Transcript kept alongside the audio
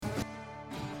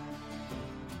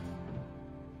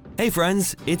Hey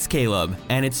friends, it's Caleb,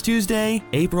 and it's Tuesday,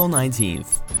 April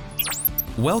 19th.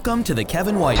 Welcome to the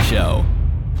Kevin White Show.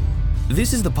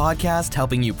 This is the podcast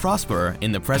helping you prosper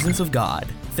in the presence of God.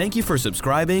 Thank you for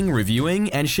subscribing, reviewing,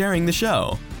 and sharing the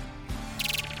show.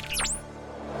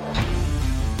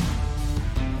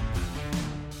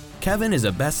 Kevin is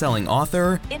a best-selling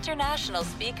author, international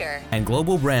speaker, and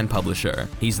global brand publisher.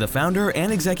 He's the founder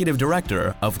and executive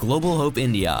director of Global Hope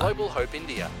India,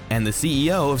 and the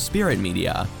CEO of Spirit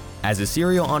Media. As a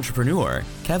serial entrepreneur,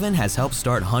 Kevin has helped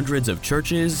start hundreds of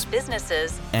churches,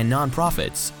 businesses, and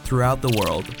nonprofits throughout the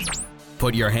world.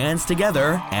 Put your hands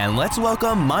together and let's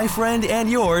welcome my friend and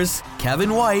yours,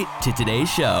 Kevin White, to today's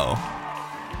show.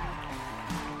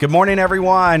 Good morning,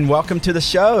 everyone. Welcome to the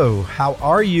show. How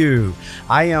are you?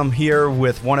 I am here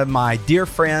with one of my dear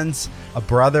friends, a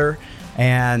brother,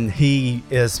 and he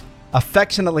is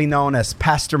affectionately known as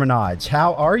Pastor Manoj.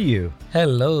 How are you?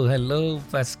 Hello,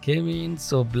 Pastor Kevin.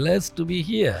 So blessed to be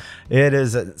here. It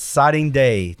is an exciting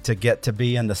day to get to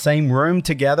be in the same room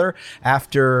together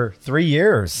after 3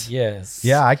 years. Yes.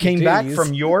 Yeah, I came back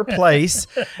from your place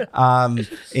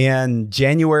in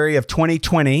January of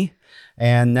 2020.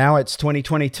 And now it's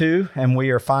 2022, and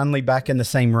we are finally back in the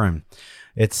same room.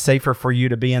 It's safer for you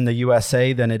to be in the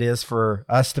USA than it is for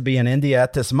us to be in India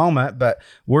at this moment, but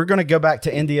we're going to go back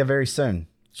to India very soon.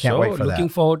 Can't wait for that. Looking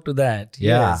forward to that.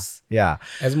 Yeah, Yes. yeah.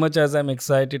 As much as I'm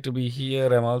excited to be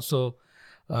here, I'm also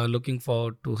looking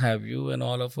forward to have you and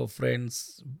all of our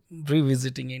friends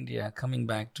revisiting India, coming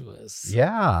back to us.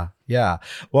 Yeah.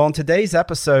 Well, in today's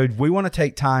episode, we want to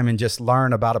take time and just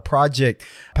learn about a project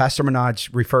Pastor Manoj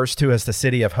refers to as the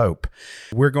City of Hope.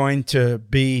 We're going to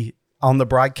be on the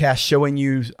broadcast showing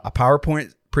you a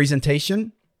PowerPoint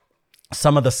presentation,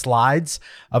 some of the slides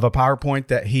of a PowerPoint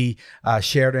that he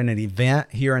shared in an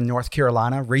event here in North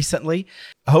Carolina recently.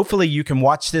 Hopefully you can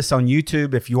watch this on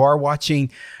YouTube. If you are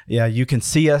watching, you can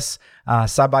see us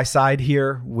side by side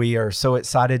here. We are so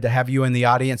excited to have you in the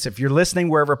audience. If you're listening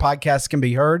wherever podcasts can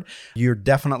be heard, you're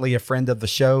definitely a friend of the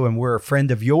show, and we're a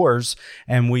friend of yours,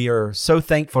 and we are so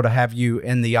thankful to have you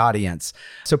in the audience.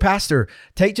 So Pastor,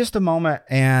 take just a moment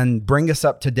and bring us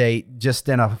up to date just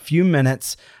in a few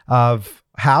minutes of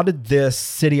how did this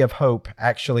City of Hope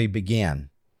actually begin?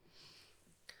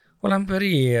 Well, I'm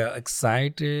very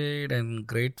excited and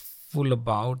grateful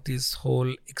about this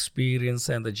whole experience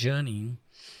and the journey.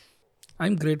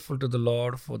 I'm grateful to the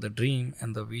Lord for the dream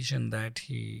and the vision that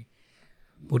He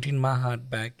put in my heart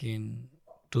back in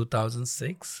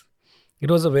 2006.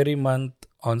 It was a very month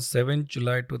on 7th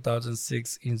July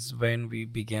 2006 is when we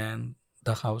began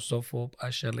the House of Hope,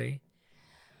 Ashalay.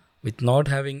 With not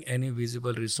having any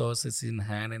visible resources in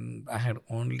hand, and I had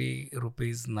only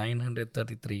rupees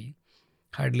 933,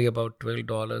 hardly about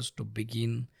 $12 to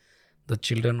begin the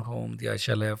children home, the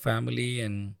Ashalaya family,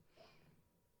 and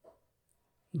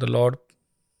the Lord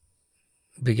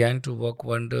began to work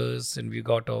wonders, and we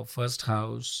got our first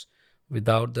house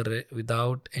without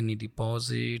any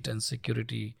deposit and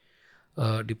security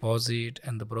deposit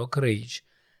and the brokerage.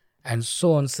 And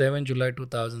so on 7 July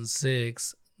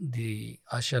 2006, the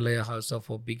Ashalaya House of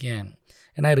Hope began.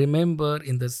 And I remember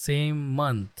in the same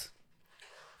month,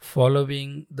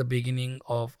 following the beginning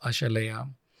of Ashalaya,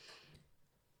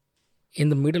 in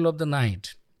the middle of the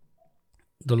night,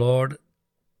 the Lord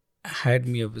had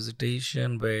me a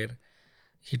visitation where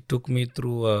He took me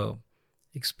through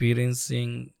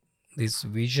experiencing this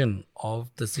vision of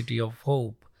the City of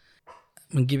Hope,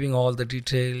 giving all the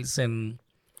details. And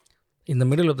in the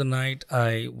middle of the night,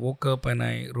 I woke up and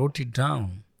I wrote it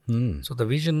down. So the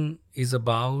vision is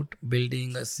about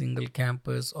building a single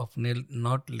campus of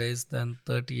not less than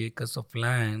 30 acres of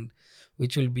land,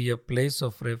 which will be a place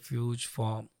of refuge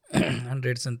for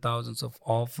hundreds and thousands of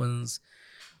orphans,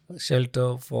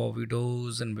 shelter for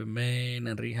widows and women,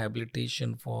 and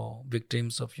rehabilitation for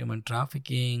victims of human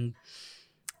trafficking,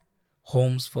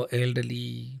 homes for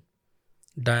elderly,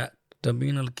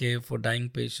 terminal care for dying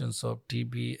patients of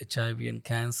TB, HIV, and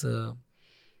cancer,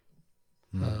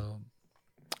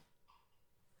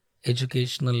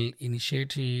 educational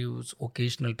initiatives,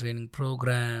 occasional training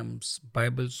programs,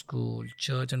 Bible school,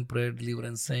 church and prayer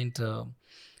deliverance center,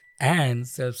 and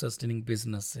self-sustaining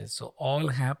businesses. So all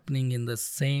happening in the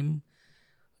same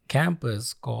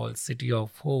campus called City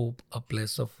of Hope, a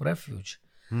place of refuge.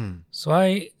 So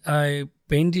I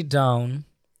penned it down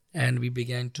and we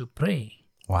began to pray.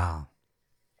 Wow.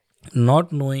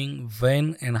 Not knowing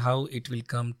when and how it will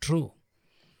come true.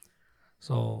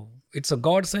 So it's a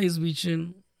God-sized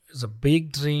vision. It's a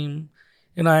big dream.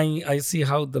 And I see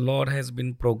how the Lord has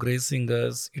been progressing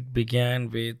us. It began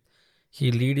with He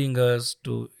leading us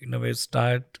to,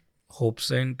 start Hope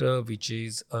Center, which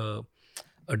is a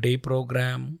day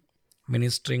program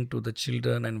ministering to the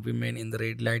children and women in the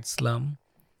red light slum.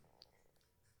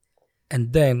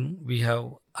 And then we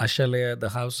have Ashalaya, the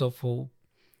House of Hope,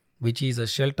 which is a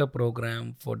shelter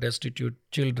program for destitute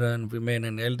children, women,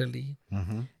 and elderly.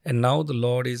 And now the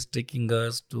Lord is taking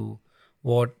us to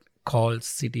what called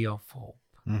City of Hope.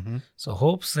 So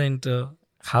Hope Center,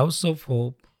 House of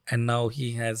Hope, and now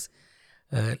He has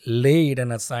laid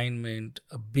an assignment,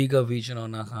 a bigger vision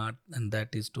on our heart, and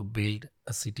that is to build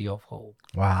a City of Hope.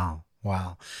 Wow.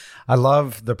 Wow. I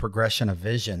love the progression of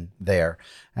vision there.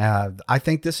 I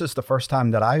think this is the first time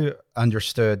that I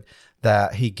understood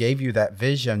that He gave you that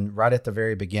vision right at the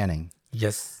very beginning.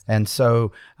 Yes. And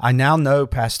so I now know,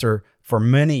 Pastor, for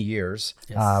many years,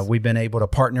 we've been able to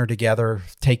partner together,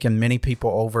 taken many people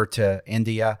over to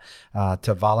India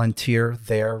to volunteer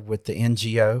there with the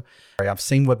NGO. I've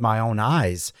seen with my own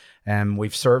eyes, and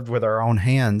we've served with our own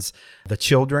hands the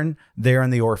children there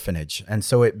in the orphanage. And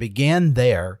so it began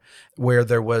there where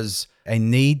there was a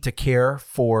need to care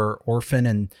for orphan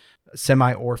and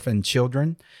semi-orphan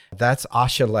children. That's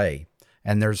Ashalay.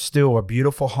 And there's still a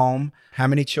beautiful home. How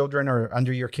many children are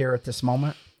under your care at this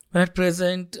moment? At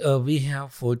present, we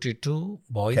have 42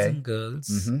 boys and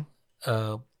girls,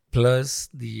 plus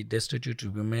the destitute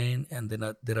women, and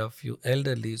then there are a few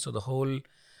elderly. So the whole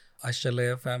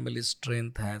Ashalaya family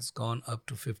strength has gone up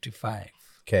to 55.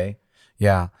 Okay.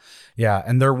 Yeah. Yeah.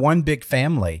 And they're one big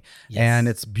family. Yes. And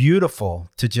it's beautiful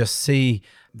to just see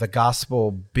the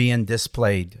gospel being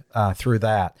displayed through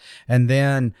that. And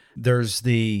then there's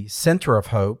the Center of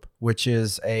Hope, which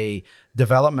is a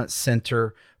development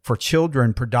center for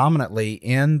children predominantly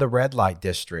in the red light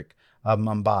district of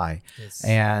Mumbai. Yes.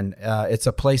 And it's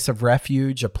a place of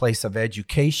refuge, a place of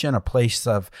education, a place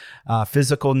of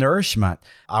physical nourishment.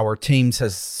 Our teams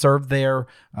has served there.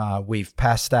 We've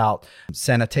passed out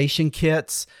sanitation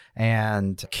kits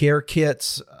and care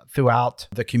kits throughout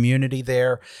the community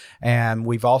there. And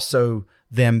we've also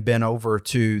then been over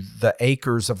to the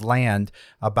acres of land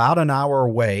about an hour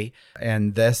away.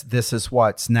 And this is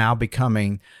what's now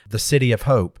becoming the City of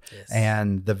Hope. Yes.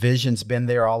 And the vision's been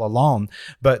there all along.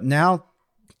 But now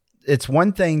it's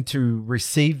one thing to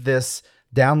receive this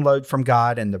download from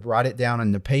God and to write it down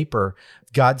in the paper.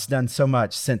 God's done so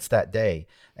much since that day.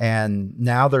 And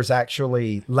now there's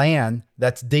actually land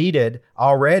that's deeded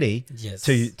already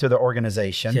to the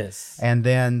organization. Yes. And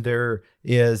then there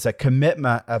is a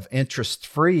commitment of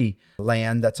interest-free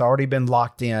land that's already been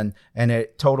locked in, and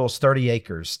it totals 30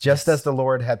 acres, just as the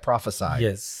Lord had prophesied.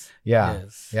 Yes. Yeah.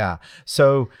 Yes. Yeah.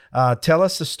 So tell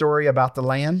us the story about the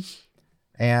land,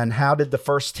 and how did the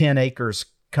first 10 acres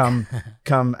come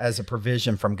as a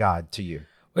provision from God to you?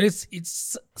 Well,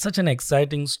 it's such an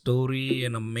exciting story,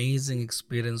 an amazing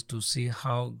experience to see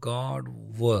how God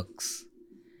works.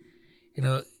 You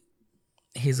know,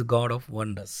 He's a God of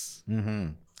wonders.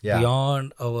 Yeah.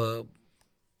 Beyond our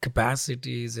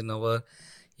capacities and our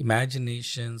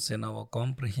imaginations and our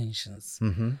comprehensions.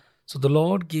 So the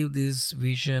Lord gave this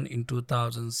vision in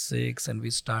 2006, and we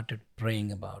started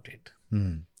praying about it.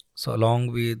 So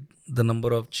along with the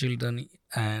number of children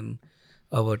and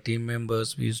our team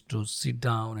members, we used to sit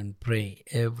down and pray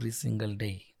every single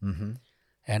day.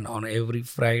 And on every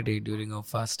Friday during our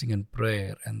fasting and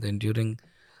prayer, and then during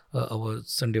our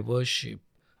Sunday worship.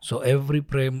 So every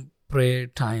prayer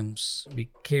times, we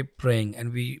kept praying,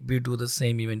 and we do the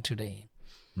same even today.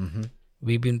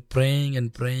 We've been praying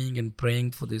and praying and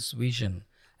praying for this vision.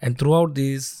 And throughout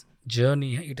this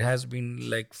journey, it has been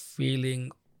like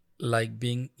feeling like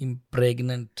being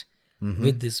impregnant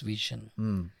with this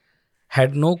vision.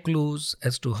 Had no clues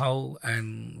as to how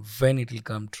and when it will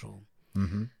come true.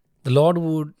 The Lord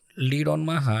would lead on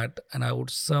my heart, and I would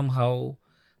somehow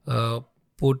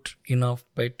put enough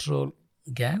petrol,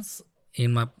 gas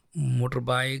in my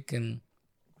motorbike, and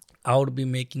I would be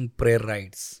making prayer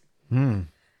rides.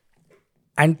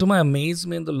 And to my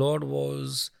amazement, the Lord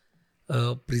was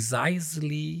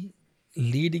precisely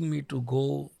leading me to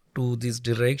go to this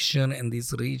direction and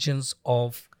these regions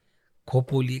of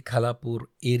Khopoli, Khalapur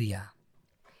area.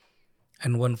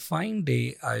 And one fine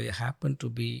day, I happened to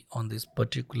be on this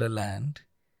particular land.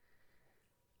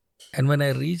 And when I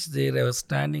reached there, I was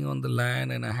standing on the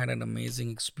land, and I had an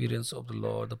amazing experience of the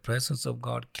Lord. The presence of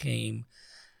God came,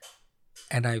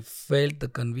 and I felt the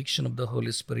conviction of the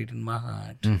Holy Spirit in my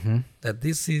heart that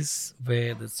this is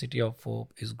where the City of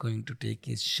Hope is going to take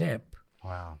its shape.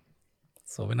 Wow.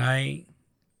 So when I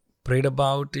prayed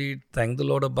about it, thanked the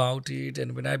Lord about it,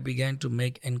 and when I began to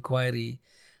make inquiry,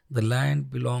 the land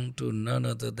belonged to none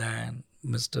other than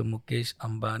Mr. Mukesh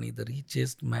Ambani, the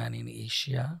richest man in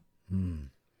Asia.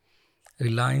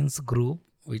 Reliance Group,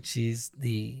 which is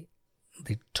the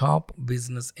the top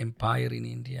business empire in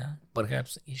India,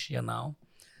 perhaps Asia now.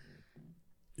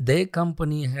 Their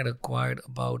company had acquired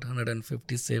about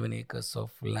 157 acres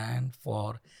of land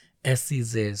for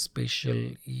SEZ,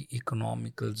 Special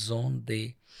Economical Zone,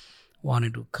 they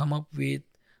wanted to come up with,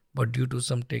 but due to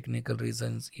some technical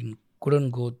reasons, it couldn't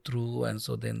go through, and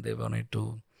so then they wanted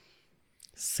to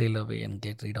sail away and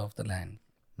get rid of the land.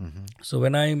 So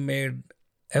when I made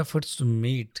efforts to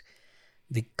meet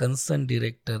the concerned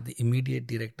director, the immediate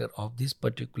director of this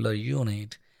particular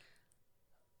unit,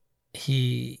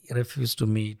 he refused to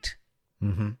meet.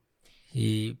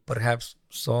 He perhaps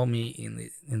saw me in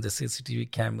the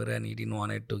CCTV camera and he didn't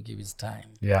want to give his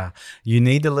time. Yeah. You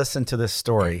need to listen to this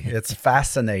story. It's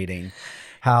fascinating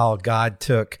how God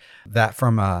took that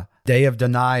from a day of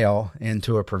denial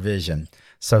into a provision.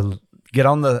 So get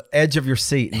on the edge of your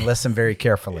seat and listen very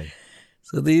carefully.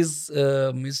 So this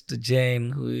Mr.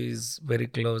 Jain, who is very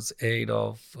close aide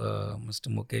of Mr.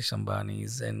 Mukesh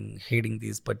Ambani's and heading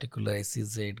this particular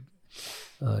SEZ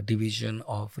division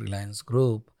of Reliance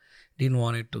Group, didn't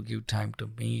want it to give time to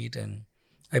meet, and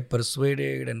I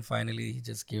persuaded, and finally he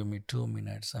just gave me 2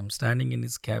 minutes. I'm standing in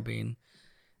his cabin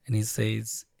and he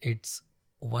says, it's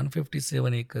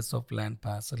 157 acres of land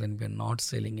parcel and we're not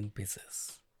selling in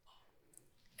pieces.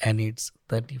 And it's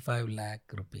 35 lakh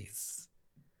rupees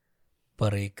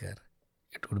per acre.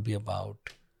 It would be about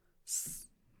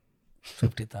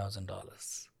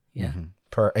 $50,000. Yeah.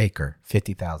 Per acre,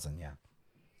 50,000. Yeah.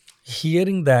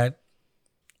 Hearing that,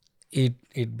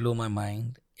 it blew my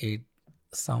mind. It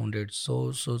sounded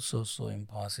so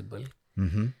impossible.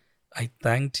 I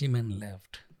thanked him and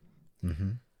left.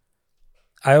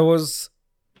 I was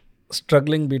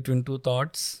struggling between two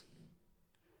thoughts.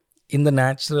 In the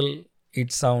natural,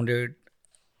 it sounded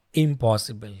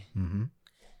impossible.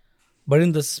 But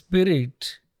in the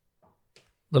spirit,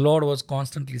 the Lord was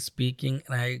constantly speaking,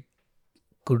 and I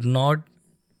could not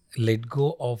let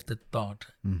go of the thought.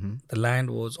 The land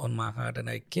was on my heart and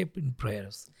I kept in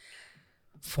prayers.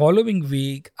 Following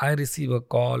week, I received a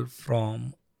call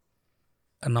from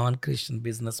a non-Christian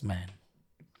businessman.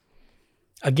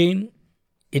 Again,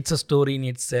 it's a story in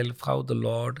itself how the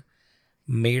Lord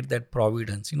made that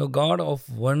providence. God of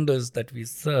wonders that we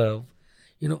serve,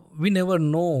 we never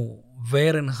know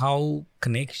where and how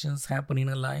connections happen in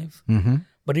a life.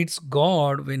 But it's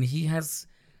God when He has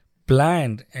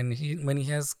planned and when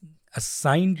He has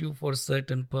assigned you for a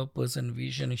certain purpose and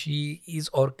vision, He is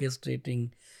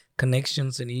orchestrating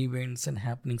connections and events and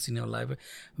happenings in your life.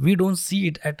 We don't see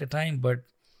it at a time, but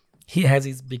He has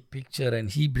His big picture and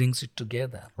He brings it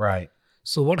together. Right.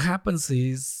 So what happens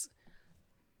is,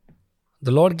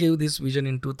 the Lord gave this vision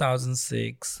in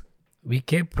 2006. We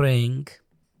kept praying.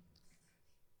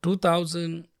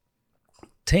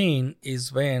 2010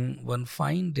 is when one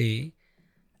fine day,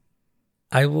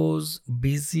 I was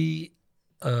busy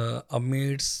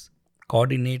amidst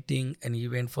coordinating an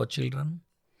event for children.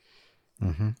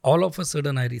 All of a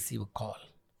sudden, I received a call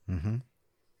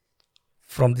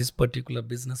from this particular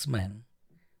businessman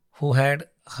who had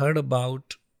heard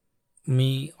about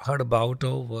me, heard about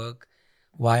our work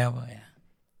via.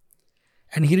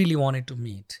 And he really wanted to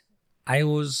meet. I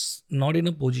was not in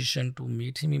a position to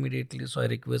meet him immediately, so I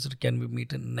requested, can we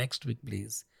meet next week,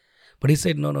 please? But he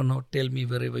said, no, tell me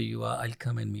wherever you are, I'll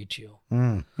come and meet you.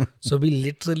 So we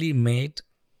literally met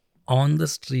on the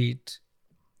street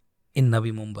in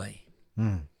Navi Mumbai.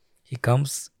 He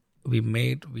comes, we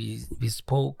met, we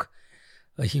spoke.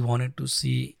 He wanted to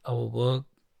see our work.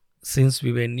 Since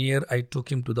we were near, I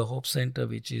took him to the Hope Center,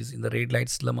 which is in the red light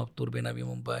slum of Turbe, Navi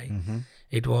Mumbai.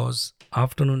 It was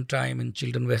afternoon time and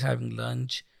children were having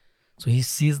lunch. So he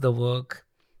sees the work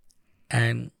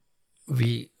and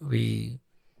we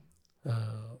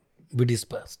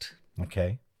dispersed.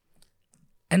 Okay.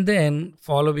 And then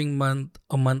following month,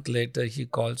 a month later, he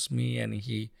calls me and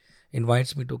he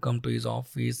invites me to come to his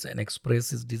office and express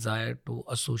his desire to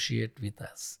associate with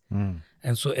us.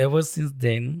 And so ever since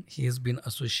then, he has been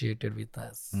associated with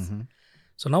us.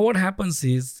 So now what happens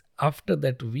is, after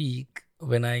that week,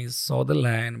 when I saw the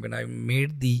land, when I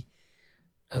made the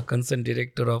concerned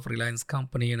director of Reliance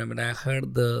Company, when I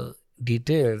heard the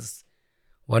details,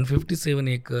 157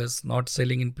 acres, not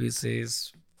selling in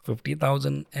pieces,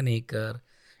 50,000 an acre,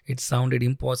 it sounded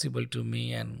impossible to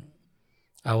me and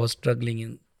I was struggling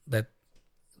in that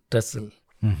tussle.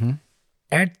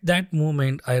 At that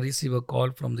moment, I received a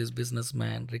call from this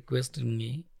businessman requesting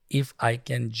me if I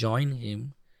can join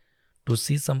him to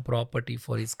see some property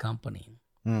for his company.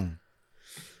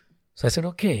 So I said,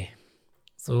 okay.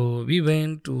 So we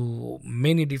went to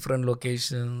many different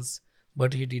locations,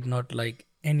 but he did not like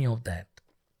any of that.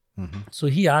 So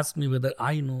he asked me whether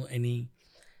I know any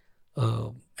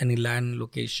any land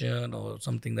location or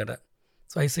something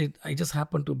so I said, I just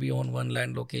happened to be on one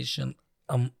land location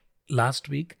last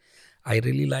week. I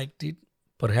really liked it.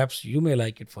 Perhaps you may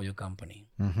like it for your company.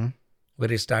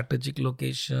 Very strategic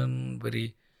location,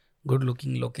 very good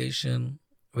looking location,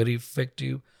 very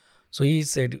effective. So he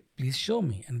said, please show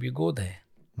me. And we go there.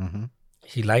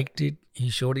 He liked it. He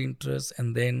showed interest.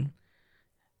 And then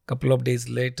a couple of days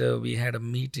later, we had a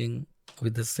meeting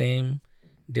with the same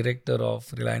director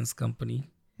of Reliance company.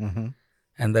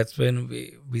 And that's when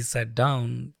we sat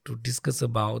down to discuss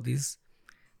about this.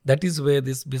 That is where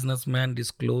this businessman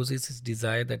discloses his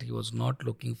desire that he was not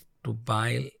looking to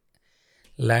buy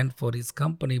land for his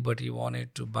company, but he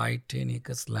wanted to buy 10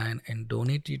 acres land and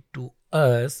donate it to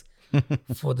us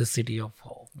for the City of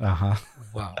Hope.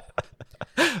 Wow.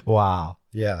 Wow.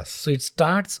 Yes. So it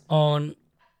starts on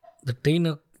the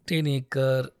 10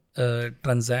 acre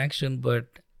transaction,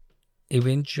 but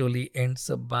eventually ends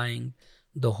up buying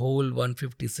the whole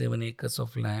 157 acres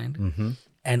of land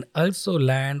and also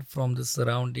land from the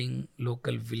surrounding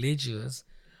local villages.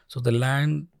 So the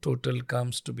land total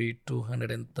comes to be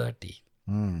 230.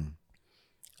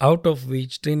 Out of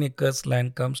which 10 acres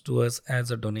land comes to us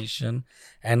as a donation,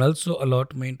 and also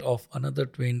allotment of another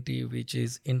 20, which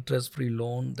is interest-free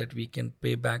loan that we can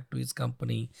pay back to his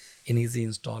company in easy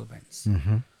installments.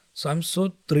 So I'm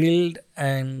so thrilled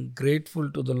and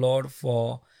grateful to the Lord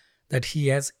for that He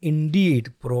has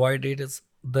indeed provided us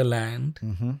the land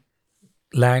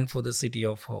for the City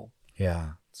of Hope.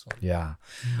 Yeah. So, yeah.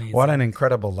 amazing. What an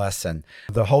incredible lesson.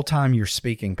 The whole time you're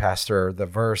speaking, Pastor, the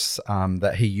verse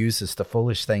that he uses, the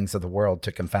foolish things of the world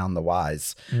to confound the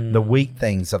wise, the weak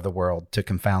things of the world to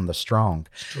confound the strong.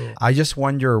 True. I just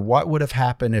wonder what would have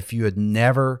happened if you had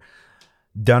never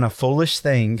done a foolish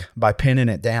thing by penning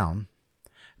it down,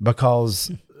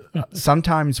 because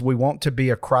sometimes we want to be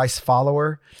a Christ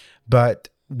follower, but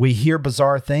we hear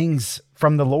bizarre things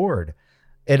from the Lord.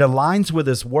 It aligns with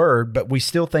His word, but we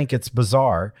still think it's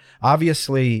bizarre.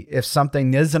 Obviously, if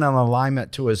something isn't in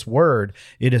alignment to His word,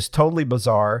 it is totally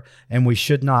bizarre, and we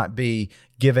should not be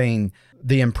giving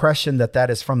the impression that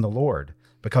that is from the Lord,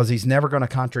 because He's never going to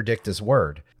contradict His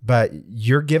word. But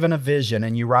you're given a vision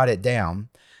and you write it down,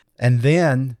 and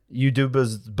then you do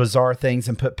bizarre things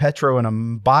and put petrol in a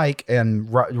bike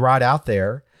and ride out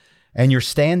there, and you're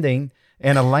standing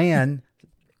in a land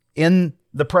in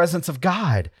the presence of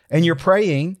God, and you're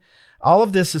praying. All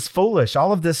of this is foolish.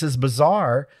 All of this is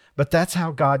bizarre, but that's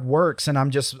how God works. And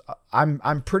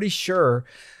I'm pretty sure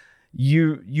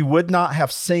you would not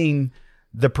have seen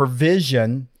the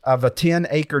provision of a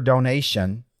 10-acre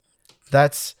donation.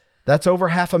 That's over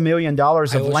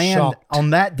 $500,000 of land shocked.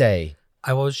 on that day.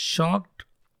 I was shocked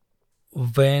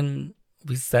when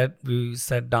we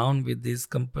sat down with this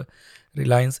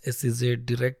Reliance SEZ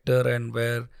director, and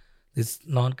where this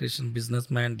non-Christian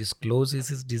businessman discloses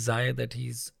his desire that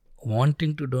he's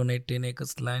wanting to donate 10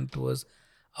 acres land to us.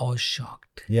 I was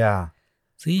shocked. Yeah.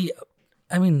 See,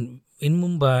 I mean, in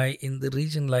Mumbai, in the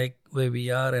region like where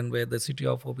we are and where the City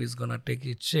of Hope is going to take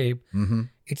its shape,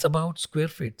 it's about square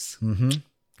feet.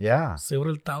 Yeah.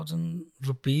 Several thousand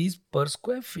rupees per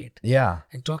square feet. Yeah.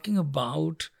 And talking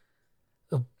about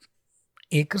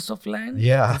acres of land.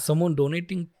 Yeah. And someone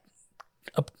donating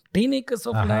up 10 acres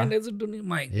of land as a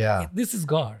donation. Yeah. This is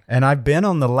God. And I've been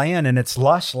on the land, and it's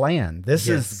lush land. This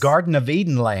Yes. is Garden of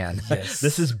Eden land. Yes.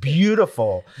 This is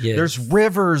beautiful. Yes. There's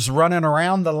rivers running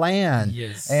around the land.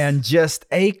 Yes. And just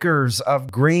acres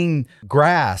of green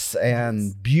grass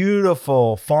and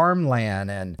beautiful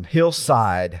farmland and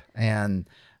hillside. And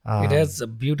It has a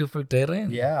beautiful terrain.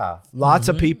 yeah, lots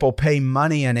of people pay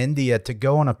money in India to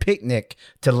go on a picnic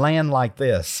to land like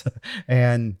this.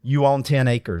 And you own 10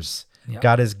 acres. Yeah.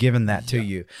 God has given that to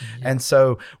you. And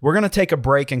so we're going to take a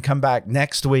break and come back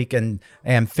next week and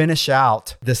finish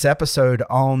out this episode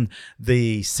on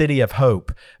the City of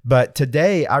Hope. But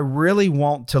today I really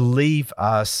want to leave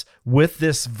us with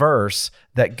this verse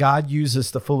that God uses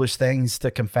the foolish things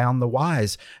to confound the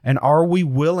wise. And are we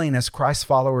willing as Christ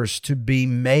followers to be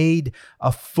made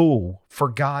a fool for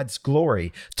God's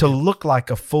glory, to look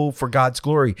like a fool for God's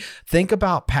glory? Think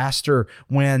about, Pastor,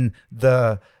 when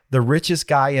the richest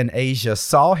guy in Asia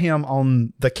saw him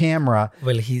on the camera.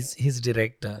 Well, he's his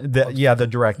director. The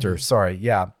director, sorry.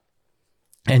 Yeah.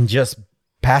 And just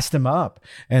passed him up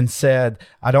and said,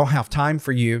 I don't have time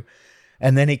for you.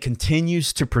 And then he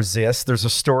continues to persist. There's a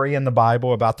story in the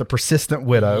Bible about the persistent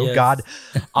widow. Yes. God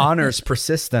honors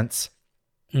persistence.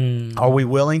 Are we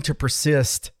willing to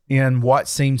persist in what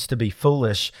seems to be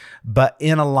foolish, but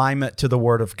in alignment to the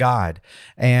Word of God?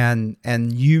 And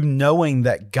you knowing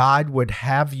that God would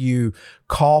have you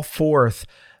call forth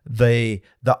the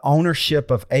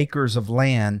ownership of acres of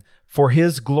land for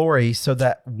his glory so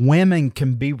that women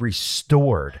can be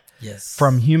restored Yes.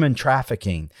 from human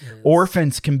trafficking. Yes.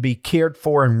 Orphans can be cared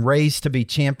for and raised to be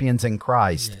champions in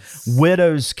Christ. Yes.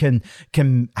 Widows can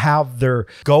have their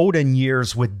golden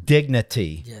years with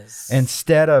dignity. Yes.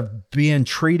 Instead of being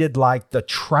treated like the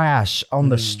trash on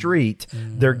the street,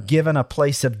 they're given a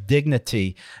place of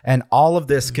dignity. And all of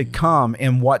this could come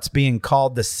in what's being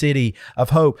called the city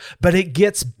of hope. But it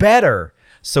gets better.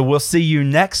 So we'll see you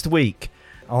next week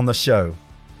on the show.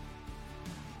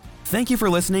 Thank you for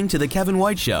listening to The Kevin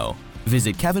White Show.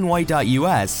 Visit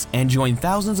kevinwhite.us and join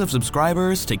thousands of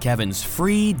subscribers to Kevin's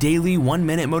free daily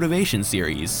 1-minute motivation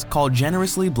series called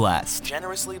Generously Blessed.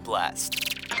 Generously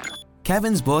Blessed.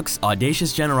 Kevin's books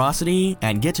Audacious Generosity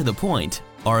and Get to the Point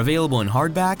are available in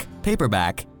hardback,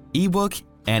 paperback, ebook,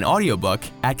 and audiobook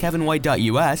at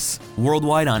kevinwhite.us,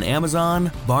 worldwide on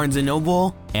Amazon, Barnes &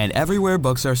 Noble, and everywhere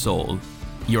books are sold.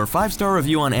 Your 5-star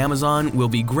review on Amazon will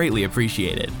be greatly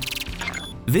appreciated.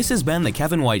 This has been The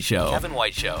Kevin White Show. Kevin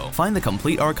White Show. Find the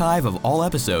complete archive of all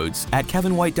episodes at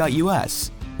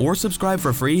kevinwhite.us or subscribe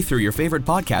for free through your favorite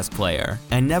podcast player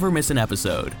and never miss an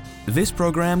episode. This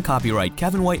program copyright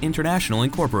Kevin White International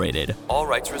Incorporated. All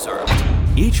rights reserved.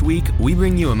 Each week, we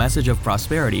bring you a message of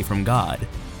prosperity from God,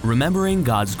 remembering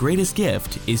God's greatest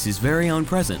gift is His very own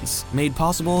presence, made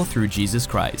possible through Jesus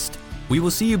Christ. We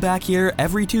will see you back here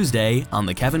every Tuesday on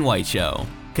The Kevin White Show.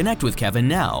 Connect with Kevin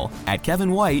now at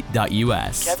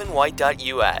kevinwhite.us.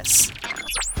 kevinwhite.us.